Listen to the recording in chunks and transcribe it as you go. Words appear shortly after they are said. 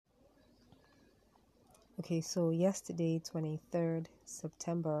Okay, so yesterday, 23rd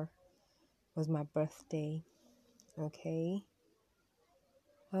September, was my birthday. Okay.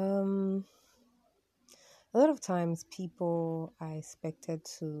 A lot of times people are expected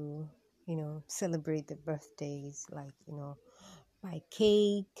to, celebrate their birthdays, like, buy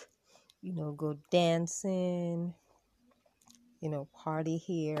cake, go dancing, party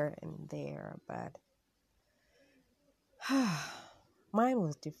here and there. But mine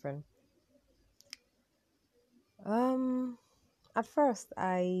was different. At first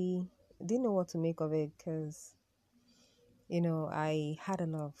I didn't know what to make of it because, I had a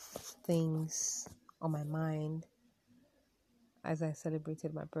lot of things on my mind as I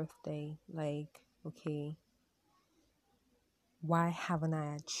celebrated my birthday. Like, okay, why haven't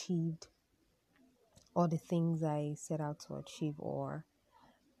I achieved all the things I set out to achieve or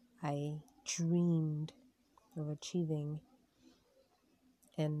I dreamed of achieving?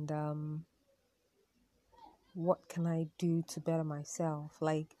 And what can I do to better myself?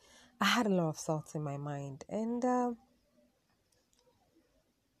 Like, I had a lot of thoughts in my mind. And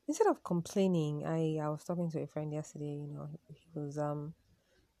instead of complaining, I was talking to a friend yesterday, he was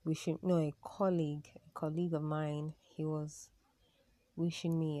wishing, no, a colleague of mine, he was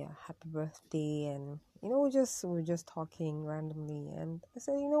wishing me a happy birthday, and we were just talking randomly, and I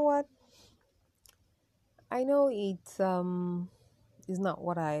said, you know what, I know it's not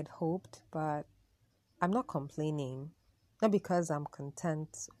what I had hoped, but I'm not complaining, not because I'm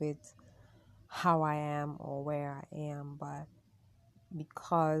content with how I am or where I am, but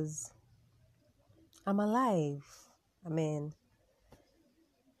because I'm alive. I mean,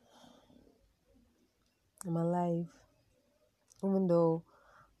 I'm alive, even though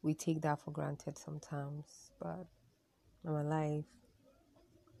we take that for granted sometimes, but I'm alive.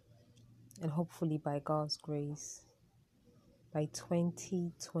 And hopefully, by God's grace, by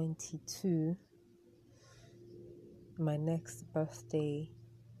 2022, my next birthday,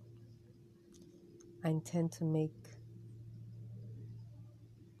 I intend to make.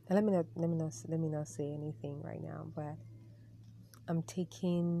 And let me not say anything right now, but I'm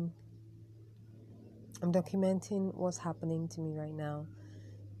documenting what's happening to me right now.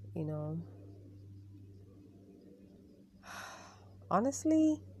 You know,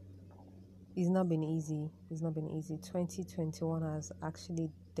 honestly, it's not been easy. 2021 has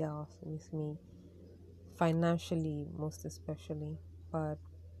actually dealt with me financially, most especially, but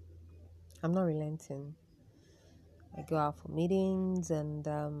I'm not relenting. I go out for meetings and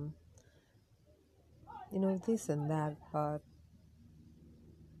this and that, but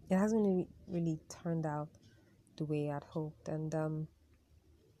it hasn't really turned out the way I'd hoped. And I'm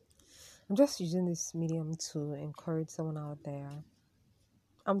just using this medium to encourage someone out there.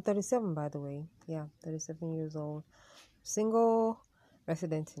 I'm 37, by the way. Yeah, 37 years old, single,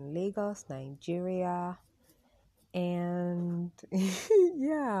 resident in Lagos, Nigeria. And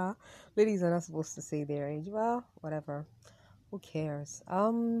yeah, ladies are not supposed to say their age. Well, whatever. Who cares?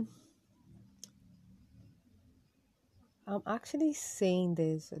 I'm actually saying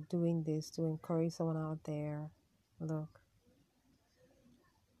this, doing this to encourage someone out there. Look,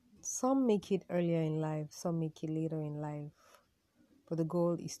 some make it earlier in life, some make it later in life, but the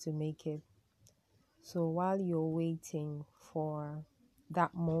goal is to make it. So while you're waiting for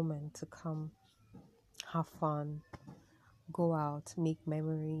that moment to come, have fun, go out, make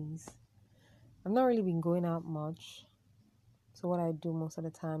memories. I've not really been going out much, so what I do most of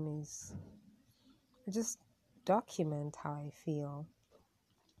the time is I just document how I feel,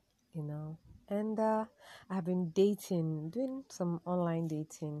 And I've been doing some online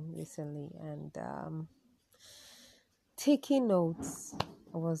dating recently, and taking notes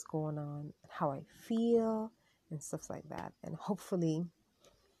of what's going on, how I feel, and stuff like that. And hopefully,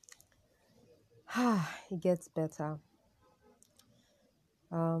 it gets better.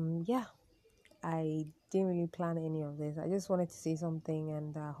 Yeah, I didn't really plan any of this. I just wanted to say something,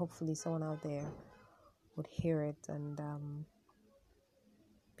 and hopefully, someone out there would hear it and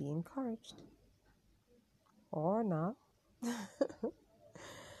be encouraged, or not.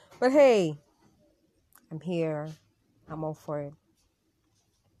 But hey, I'm here. I'm all for it.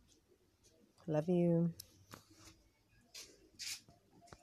 Love you.